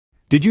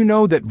Did you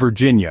know that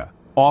Virginia,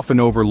 often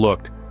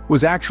overlooked,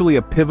 was actually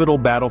a pivotal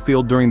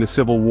battlefield during the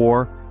Civil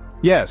War?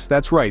 Yes,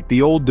 that's right,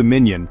 the Old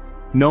Dominion,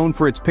 known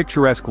for its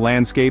picturesque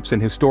landscapes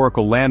and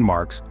historical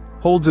landmarks,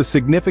 holds a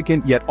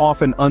significant yet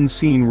often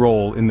unseen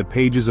role in the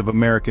pages of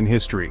American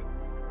history.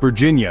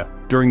 Virginia,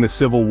 during the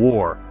Civil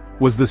War,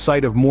 was the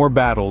site of more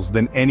battles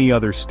than any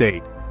other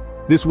state.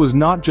 This was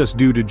not just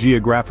due to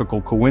geographical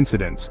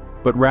coincidence,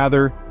 but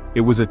rather,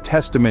 it was a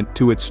testament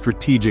to its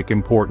strategic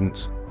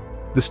importance.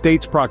 The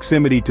state's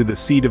proximity to the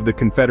seat of the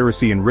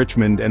Confederacy in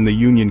Richmond and the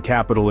Union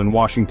capital in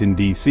Washington,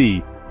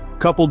 D.C.,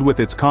 coupled with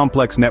its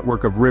complex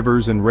network of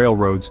rivers and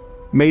railroads,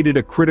 made it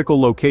a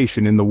critical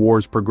location in the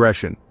war's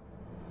progression.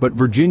 But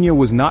Virginia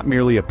was not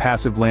merely a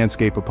passive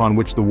landscape upon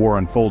which the war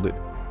unfolded.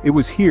 It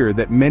was here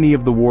that many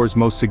of the war's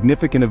most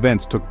significant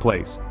events took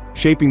place,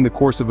 shaping the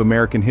course of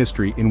American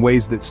history in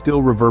ways that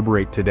still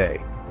reverberate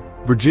today.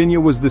 Virginia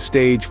was the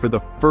stage for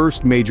the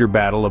first major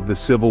battle of the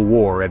Civil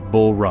War at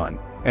Bull Run,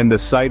 and the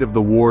site of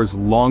the war's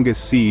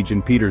longest siege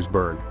in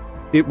Petersburg.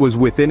 It was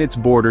within its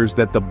borders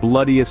that the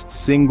bloodiest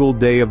single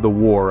day of the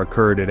war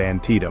occurred at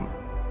Antietam.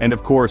 And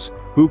of course,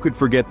 who could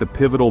forget the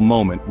pivotal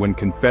moment when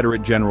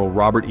Confederate General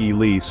Robert E.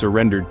 Lee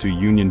surrendered to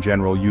Union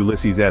General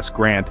Ulysses S.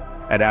 Grant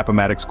at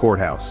Appomattox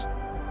Courthouse.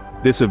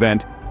 This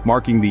event,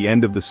 marking the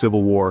end of the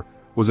Civil War,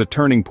 was a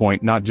turning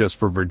point not just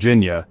for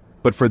Virginia,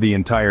 but for the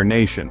entire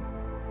nation.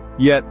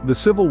 Yet, the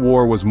Civil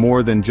War was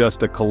more than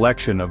just a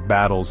collection of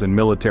battles and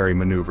military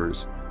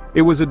maneuvers.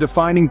 It was a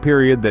defining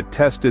period that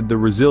tested the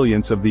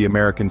resilience of the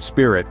American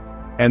spirit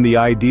and the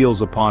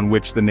ideals upon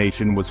which the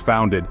nation was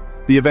founded.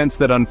 The events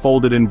that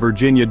unfolded in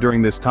Virginia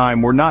during this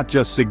time were not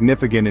just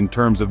significant in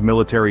terms of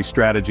military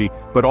strategy,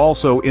 but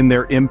also in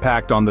their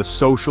impact on the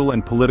social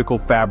and political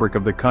fabric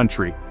of the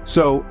country.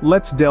 So,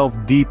 let's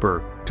delve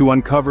deeper to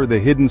uncover the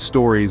hidden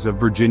stories of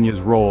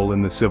Virginia's role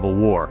in the Civil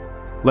War.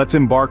 Let's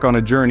embark on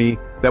a journey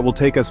that will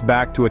take us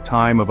back to a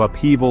time of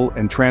upheaval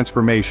and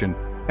transformation,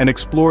 and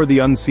explore the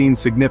unseen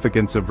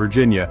significance of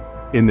Virginia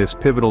in this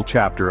pivotal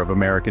chapter of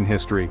American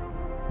history.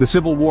 The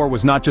Civil War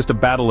was not just a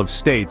battle of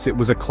states, it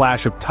was a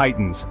clash of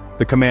titans,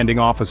 the commanding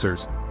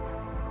officers.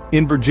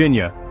 In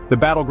Virginia, the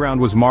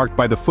battleground was marked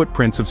by the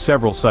footprints of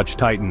several such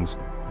titans.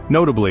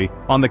 Notably,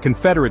 on the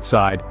Confederate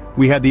side,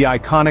 we had the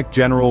iconic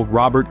General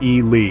Robert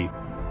E. Lee.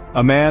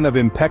 A man of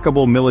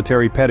impeccable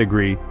military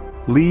pedigree,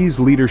 Lee's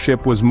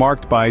leadership was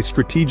marked by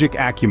strategic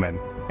acumen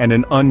and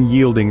an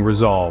unyielding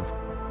resolve.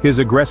 His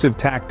aggressive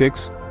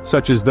tactics,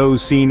 such as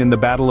those seen in the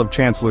Battle of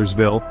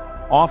Chancellorsville,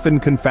 often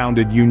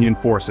confounded Union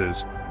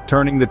forces,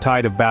 turning the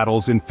tide of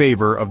battles in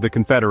favor of the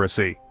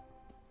Confederacy.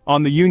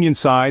 On the Union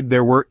side,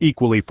 there were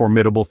equally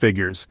formidable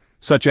figures,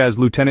 such as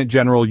Lieutenant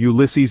General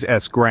Ulysses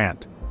S.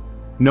 Grant.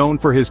 Known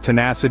for his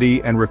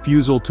tenacity and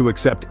refusal to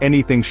accept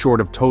anything short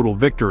of total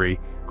victory,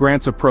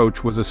 Grant's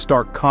approach was a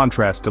stark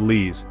contrast to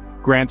Lee's.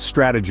 Grant's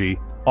strategy,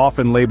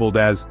 often labeled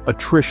as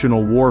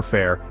attritional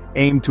warfare,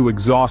 aimed to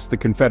exhaust the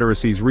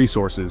Confederacy's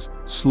resources,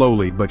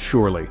 slowly but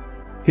surely.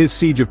 His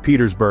siege of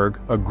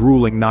Petersburg, a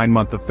grueling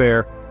 9-month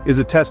affair, is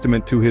a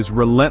testament to his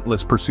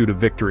relentless pursuit of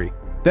victory.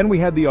 Then we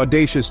had the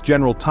audacious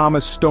General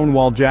Thomas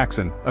Stonewall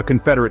Jackson, a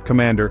Confederate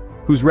commander,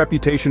 whose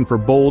reputation for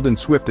bold and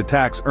swift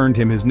attacks earned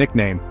him his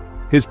nickname.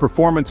 His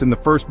performance in the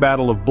First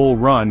Battle of Bull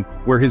Run,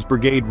 where his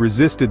brigade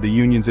resisted the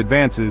Union's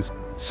advances,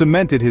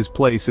 cemented his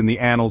place in the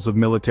annals of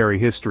military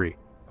history.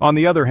 On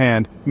the other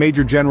hand,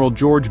 Major General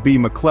George B.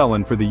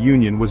 McClellan for the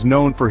Union was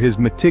known for his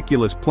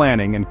meticulous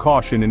planning and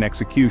caution in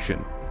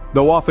execution.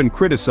 Though often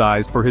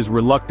criticized for his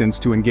reluctance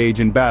to engage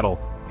in battle,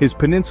 his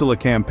Peninsula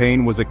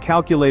Campaign was a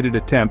calculated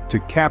attempt to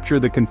capture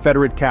the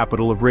Confederate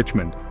capital of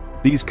Richmond.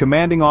 These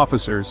commanding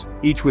officers,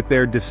 each with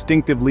their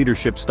distinctive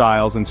leadership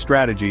styles and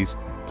strategies,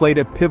 played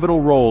a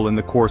pivotal role in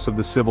the course of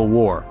the Civil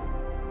War.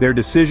 Their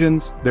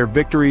decisions, their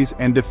victories,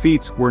 and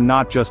defeats were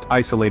not just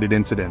isolated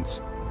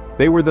incidents.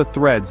 They were the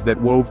threads that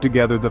wove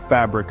together the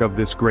fabric of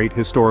this great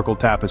historical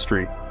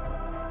tapestry.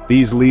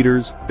 These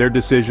leaders, their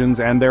decisions,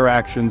 and their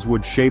actions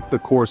would shape the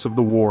course of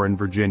the war in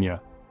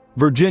Virginia.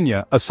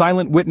 Virginia, a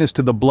silent witness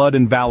to the blood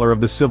and valor of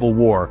the Civil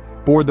War,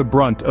 bore the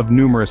brunt of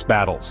numerous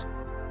battles.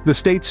 The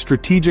state's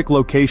strategic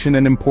location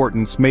and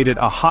importance made it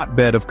a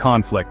hotbed of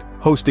conflict,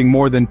 hosting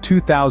more than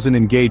 2,000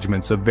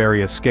 engagements of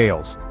various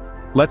scales.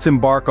 Let's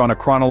embark on a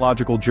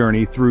chronological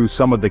journey through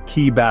some of the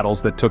key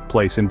battles that took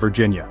place in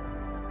Virginia.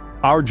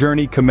 Our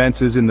journey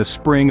commences in the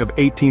spring of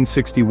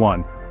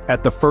 1861,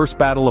 at the First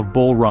Battle of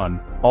Bull Run,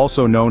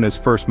 also known as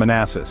First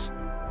Manassas.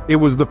 It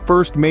was the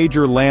first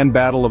major land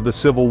battle of the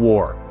Civil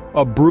War,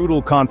 a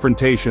brutal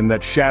confrontation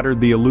that shattered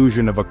the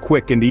illusion of a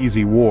quick and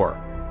easy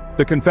war.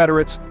 The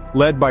Confederates,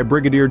 led by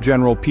Brigadier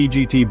General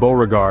P.G.T.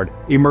 Beauregard,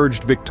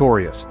 emerged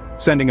victorious,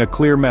 sending a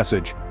clear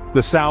message: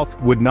 the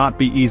South would not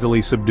be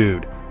easily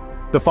subdued.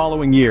 The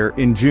following year,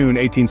 in June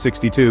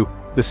 1862,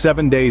 the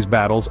 7 days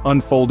battles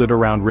unfolded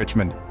around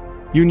Richmond.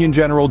 Union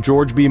General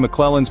George B.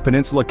 McClellan's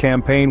Peninsula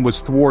Campaign was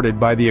thwarted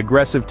by the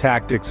aggressive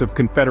tactics of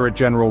Confederate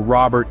General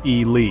Robert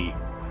E. Lee.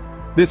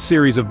 This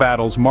series of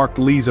battles marked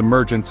Lee's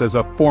emergence as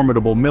a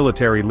formidable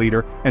military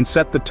leader and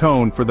set the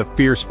tone for the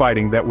fierce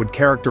fighting that would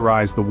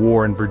characterize the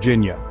war in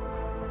Virginia.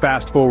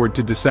 Fast forward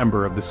to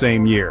December of the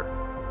same year.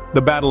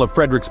 The Battle of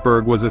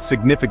Fredericksburg was a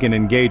significant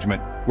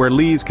engagement, where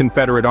Lee's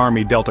Confederate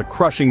army dealt a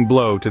crushing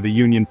blow to the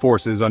Union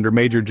forces under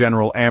Major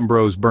General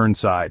Ambrose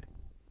Burnside.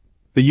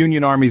 The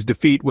Union Army's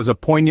defeat was a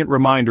poignant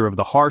reminder of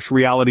the harsh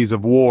realities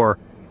of war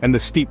and the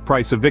steep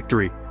price of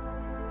victory.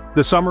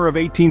 The summer of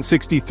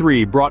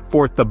 1863 brought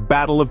forth the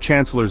Battle of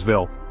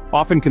Chancellorsville,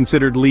 often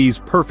considered Lee's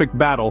perfect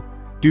battle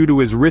due to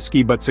his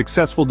risky but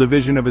successful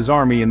division of his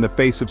army in the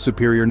face of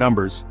superior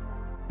numbers.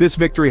 This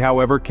victory,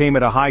 however, came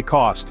at a high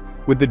cost,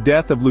 with the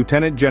death of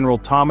Lieutenant General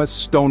Thomas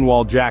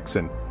Stonewall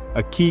Jackson,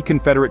 a key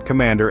Confederate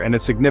commander and a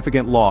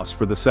significant loss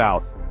for the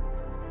South.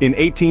 In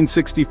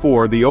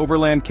 1864, the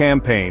Overland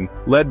Campaign,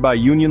 led by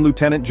Union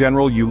Lieutenant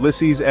General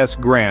Ulysses S.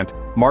 Grant,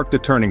 marked a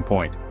turning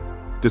point.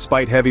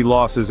 Despite heavy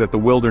losses at the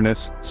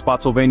Wilderness,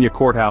 Spotsylvania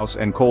Courthouse,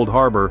 and Cold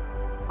Harbor,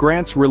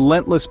 Grant's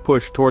relentless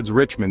push towards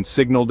Richmond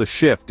signaled a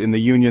shift in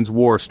the Union's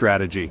war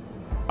strategy.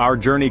 Our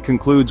journey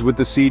concludes with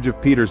the Siege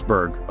of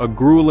Petersburg, a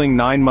grueling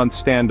 9-month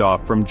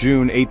standoff from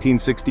June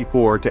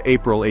 1864 to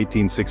April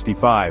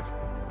 1865.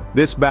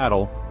 This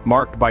battle,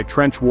 marked by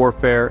trench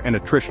warfare and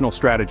attritional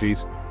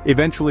strategies,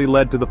 eventually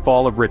led to the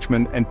fall of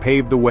Richmond and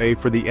paved the way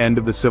for the end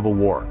of the Civil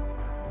War.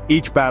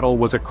 Each battle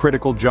was a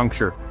critical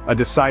juncture, a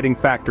deciding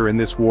factor in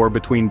this war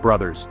between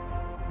brothers.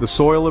 The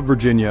soil of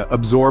Virginia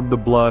absorbed the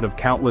blood of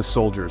countless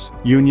soldiers,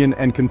 Union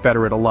and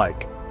Confederate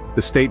alike.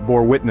 The state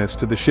bore witness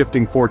to the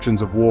shifting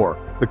fortunes of war,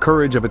 the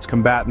courage of its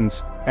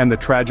combatants, and the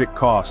tragic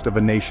cost of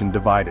a nation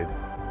divided.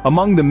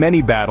 Among the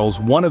many battles,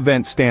 one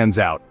event stands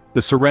out: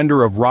 the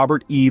surrender of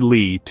Robert E.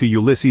 Lee to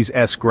Ulysses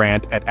S.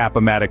 Grant at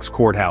Appomattox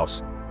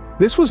Courthouse.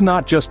 This was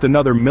not just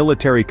another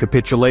military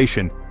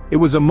capitulation, it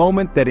was a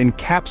moment that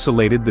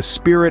encapsulated the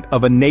spirit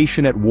of a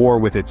nation at war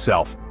with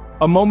itself.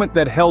 A moment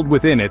that held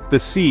within it the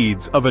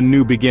seeds of a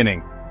new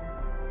beginning.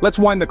 Let's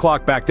wind the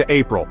clock back to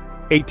April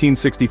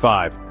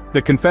 1865.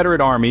 The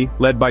Confederate Army,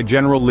 led by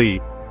General Lee,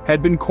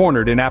 had been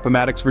cornered in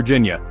Appomattox,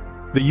 Virginia.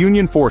 The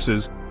Union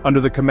forces, under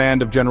the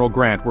command of General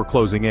Grant, were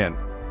closing in.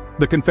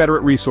 The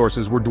Confederate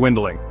resources were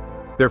dwindling.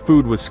 Their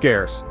food was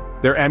scarce,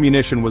 their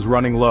ammunition was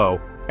running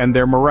low, and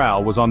their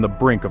morale was on the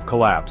brink of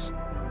collapse.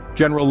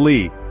 General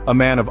Lee, a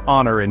man of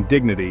honor and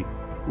dignity,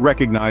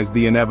 recognized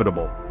the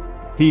inevitable.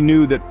 He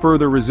knew that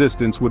further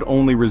resistance would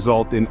only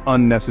result in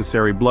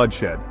unnecessary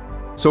bloodshed,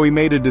 so he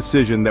made a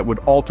decision that would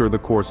alter the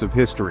course of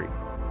history.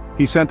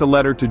 He sent a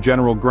letter to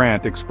General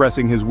Grant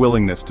expressing his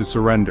willingness to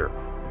surrender.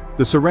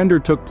 The surrender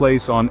took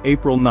place on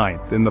April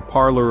 9th in the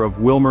parlor of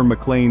Wilmer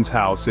McLean's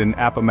house in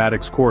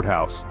Appomattox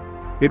Courthouse.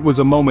 It was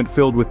a moment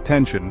filled with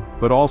tension,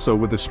 but also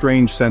with a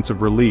strange sense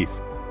of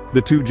relief.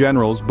 The two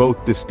generals,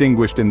 both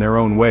distinguished in their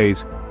own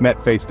ways,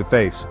 met face to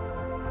face.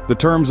 The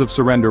terms of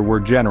surrender were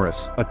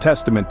generous, a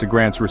testament to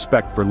Grant's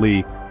respect for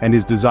Lee and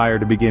his desire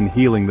to begin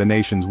healing the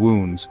nation's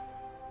wounds.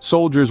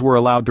 Soldiers were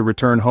allowed to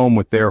return home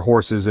with their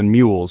horses and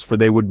mules, for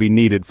they would be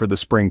needed for the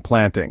spring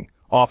planting.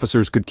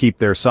 Officers could keep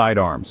their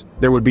sidearms.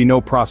 There would be no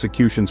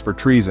prosecutions for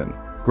treason.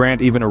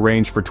 Grant even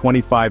arranged for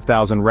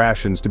 25,000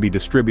 rations to be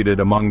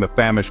distributed among the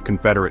famished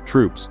Confederate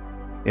troops.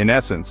 In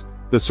essence,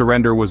 the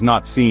surrender was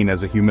not seen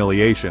as a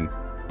humiliation,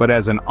 but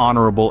as an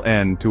honorable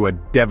end to a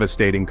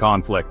devastating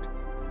conflict.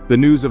 The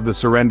news of the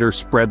surrender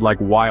spread like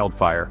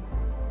wildfire.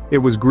 It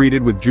was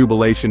greeted with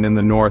jubilation in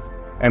the North,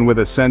 and with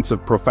a sense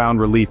of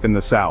profound relief in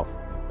the South.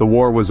 The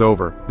war was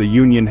over, the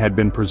Union had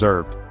been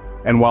preserved.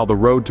 And while the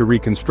road to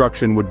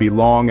Reconstruction would be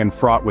long and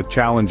fraught with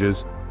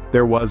challenges,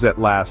 there was at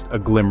last a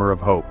glimmer of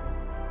hope.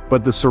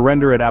 But the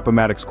surrender at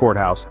Appomattox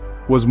Courthouse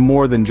was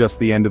more than just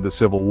the end of the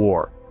Civil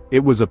War.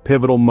 It was a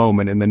pivotal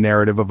moment in the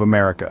narrative of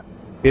America.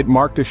 It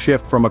marked a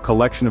shift from a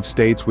collection of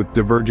states with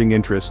diverging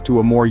interests to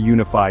a more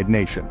unified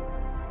nation.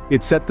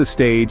 It set the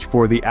stage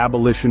for the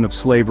abolition of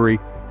slavery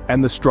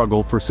and the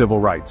struggle for civil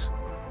rights.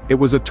 It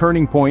was a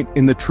turning point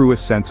in the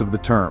truest sense of the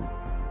term.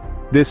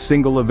 This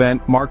single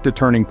event marked a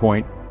turning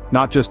point,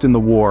 not just in the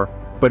war,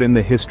 but in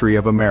the history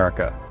of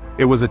America.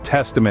 It was a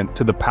testament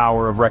to the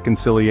power of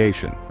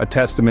reconciliation, a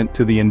testament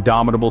to the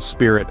indomitable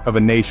spirit of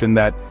a nation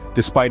that,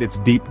 despite its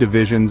deep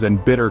divisions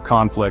and bitter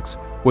conflicts,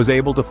 was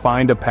able to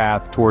find a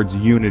path towards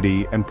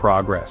unity and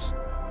progress.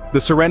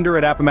 The surrender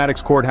at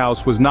Appomattox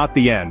Courthouse was not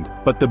the end,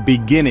 but the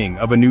beginning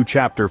of a new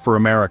chapter for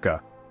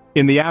America.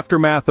 In the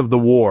aftermath of the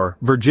war,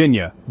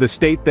 Virginia, the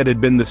state that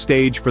had been the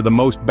stage for the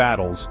most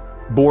battles,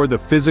 bore the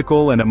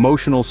physical and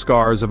emotional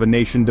scars of a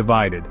nation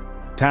divided.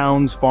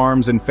 Towns,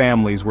 farms, and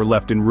families were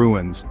left in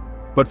ruins.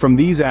 But from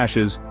these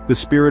ashes, the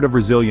spirit of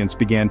resilience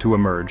began to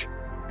emerge.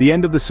 The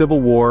end of the Civil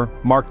War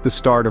marked the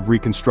start of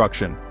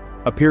Reconstruction,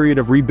 a period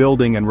of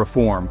rebuilding and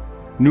reform.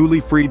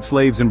 Newly freed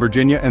slaves in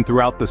Virginia and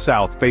throughout the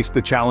South faced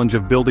the challenge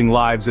of building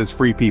lives as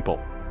free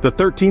people. The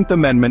 13th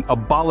Amendment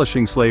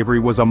abolishing slavery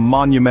was a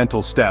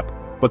monumental step,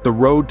 but the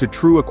road to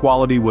true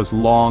equality was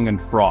long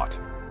and fraught.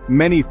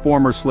 Many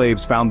former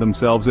slaves found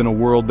themselves in a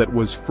world that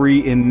was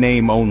free in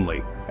name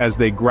only, as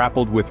they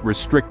grappled with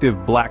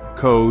restrictive black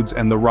codes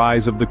and the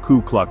rise of the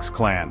Ku Klux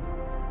Klan.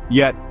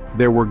 Yet,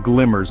 there were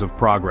glimmers of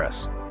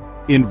progress.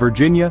 In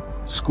Virginia,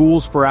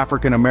 schools for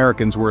African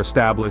Americans were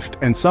established,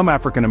 and some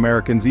African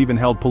Americans even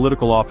held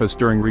political office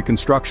during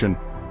Reconstruction.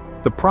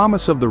 The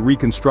promise of the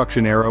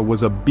Reconstruction era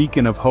was a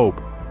beacon of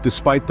hope,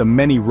 despite the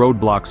many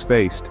roadblocks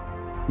faced.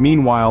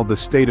 Meanwhile, the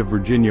state of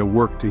Virginia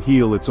worked to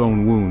heal its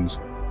own wounds.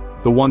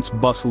 The once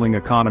bustling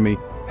economy,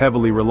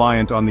 heavily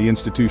reliant on the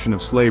institution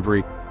of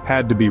slavery,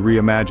 had to be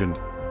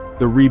reimagined.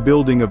 The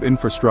rebuilding of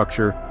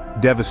infrastructure,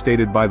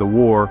 devastated by the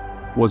war,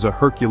 was a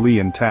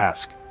Herculean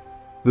task.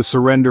 The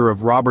surrender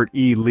of Robert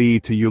E. Lee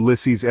to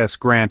Ulysses S.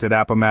 Grant at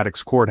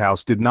Appomattox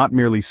Courthouse did not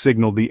merely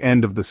signal the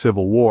end of the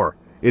Civil War,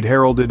 it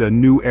heralded a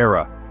new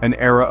era, an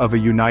era of a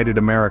united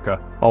America,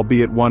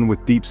 albeit one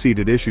with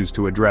deep-seated issues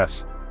to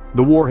address.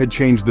 The war had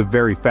changed the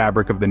very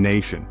fabric of the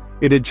nation.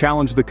 It had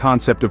challenged the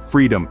concept of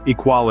freedom,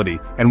 equality,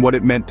 and what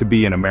it meant to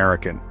be an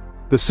American.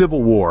 The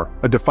Civil War,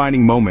 a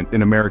defining moment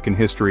in American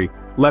history,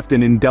 left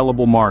an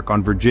indelible mark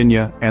on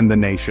Virginia and the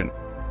nation.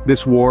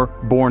 This war,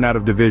 born out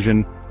of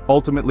division,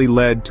 ultimately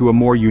led to a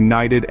more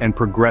united and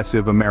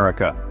progressive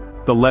America.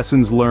 The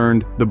lessons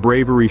learned, the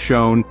bravery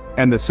shown,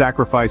 and the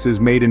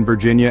sacrifices made in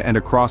Virginia and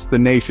across the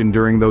nation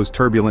during those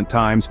turbulent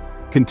times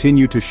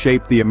continue to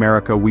shape the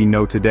America we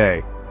know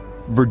today.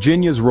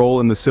 Virginia's role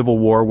in the Civil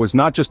War was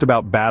not just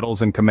about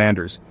battles and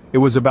commanders, it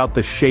was about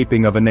the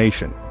shaping of a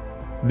nation.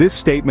 This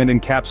statement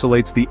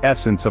encapsulates the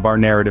essence of our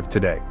narrative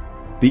today.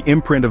 The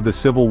imprint of the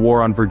Civil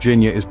War on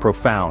Virginia is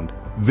profound,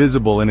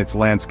 visible in its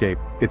landscape,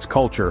 its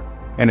culture,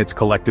 and its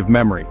collective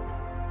memory.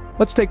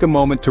 Let's take a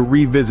moment to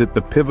revisit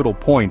the pivotal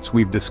points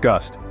we've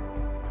discussed.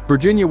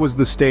 Virginia was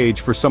the stage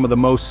for some of the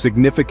most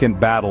significant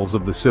battles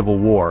of the Civil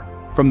War,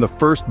 from the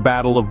First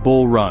Battle of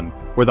Bull Run,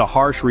 where the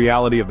harsh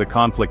reality of the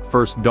conflict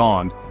first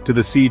dawned, to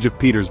the Siege of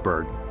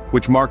Petersburg,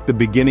 which marked the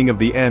beginning of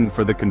the end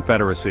for the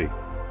Confederacy.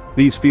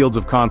 These fields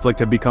of conflict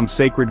have become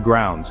sacred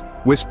grounds,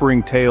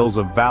 whispering tales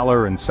of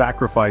valor and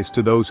sacrifice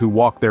to those who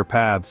walk their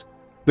paths.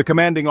 The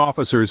commanding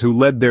officers who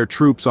led their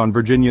troops on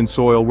Virginian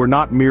soil were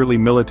not merely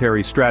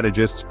military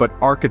strategists but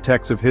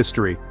architects of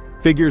history.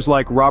 Figures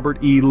like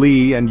Robert E.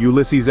 Lee and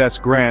Ulysses S.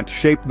 Grant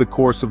shaped the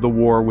course of the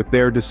war with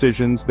their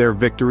decisions, their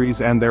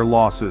victories, and their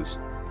losses.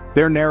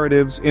 Their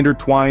narratives,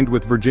 intertwined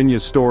with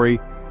Virginia's story,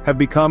 have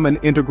become an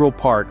integral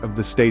part of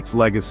the state's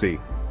legacy.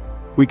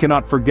 We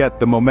cannot forget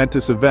the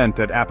momentous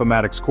event at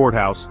Appomattox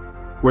Courthouse,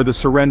 where the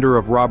surrender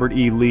of Robert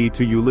E. Lee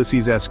to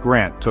Ulysses S.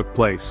 Grant took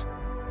place.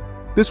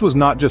 This was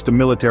not just a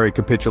military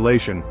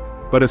capitulation,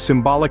 but a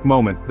symbolic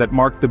moment that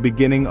marked the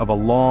beginning of a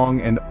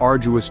long and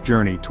arduous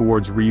journey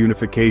towards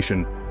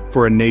reunification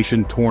for a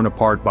nation torn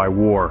apart by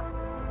war.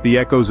 The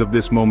echoes of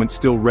this moment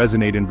still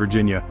resonate in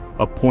Virginia,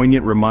 a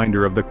poignant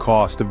reminder of the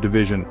cost of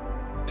division.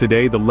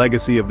 Today, the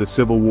legacy of the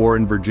Civil War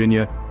in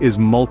Virginia is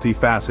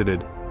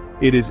multifaceted.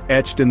 It is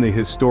etched in the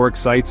historic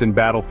sites and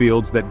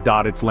battlefields that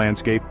dot its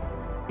landscape,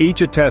 each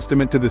a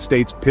testament to the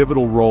state's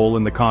pivotal role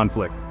in the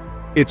conflict.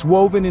 It's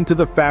woven into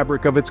the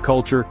fabric of its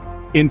culture,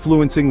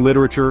 influencing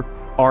literature,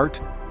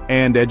 art,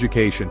 and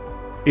education.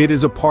 It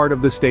is a part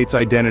of the state's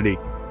identity,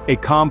 a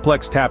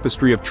complex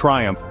tapestry of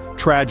triumph,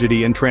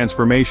 tragedy, and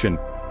transformation.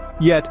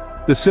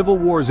 Yet, the Civil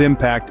War's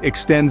impact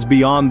extends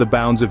beyond the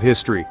bounds of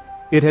history.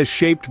 It has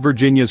shaped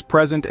Virginia's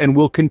present and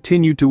will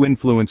continue to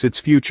influence its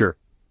future.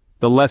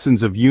 The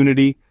lessons of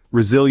unity,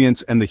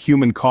 resilience, and the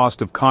human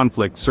cost of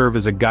conflict serve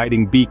as a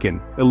guiding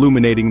beacon,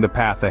 illuminating the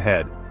path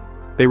ahead.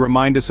 They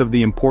remind us of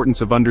the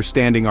importance of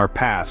understanding our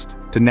past,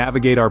 to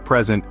navigate our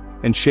present,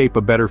 and shape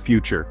a better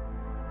future.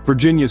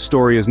 Virginia's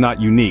story is not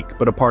unique,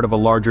 but a part of a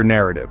larger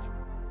narrative.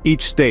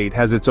 Each state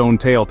has its own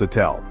tale to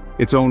tell,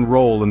 its own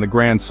role in the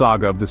grand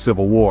saga of the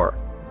Civil War.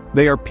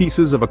 They are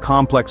pieces of a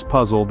complex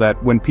puzzle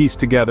that, when pieced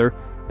together,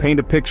 paint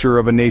a picture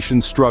of a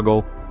nation's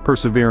struggle,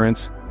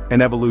 perseverance,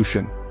 and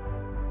evolution.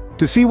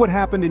 To see what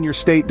happened in your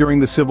state during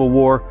the Civil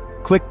War,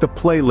 click the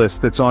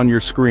playlist that's on your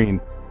screen,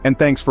 and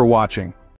thanks for watching.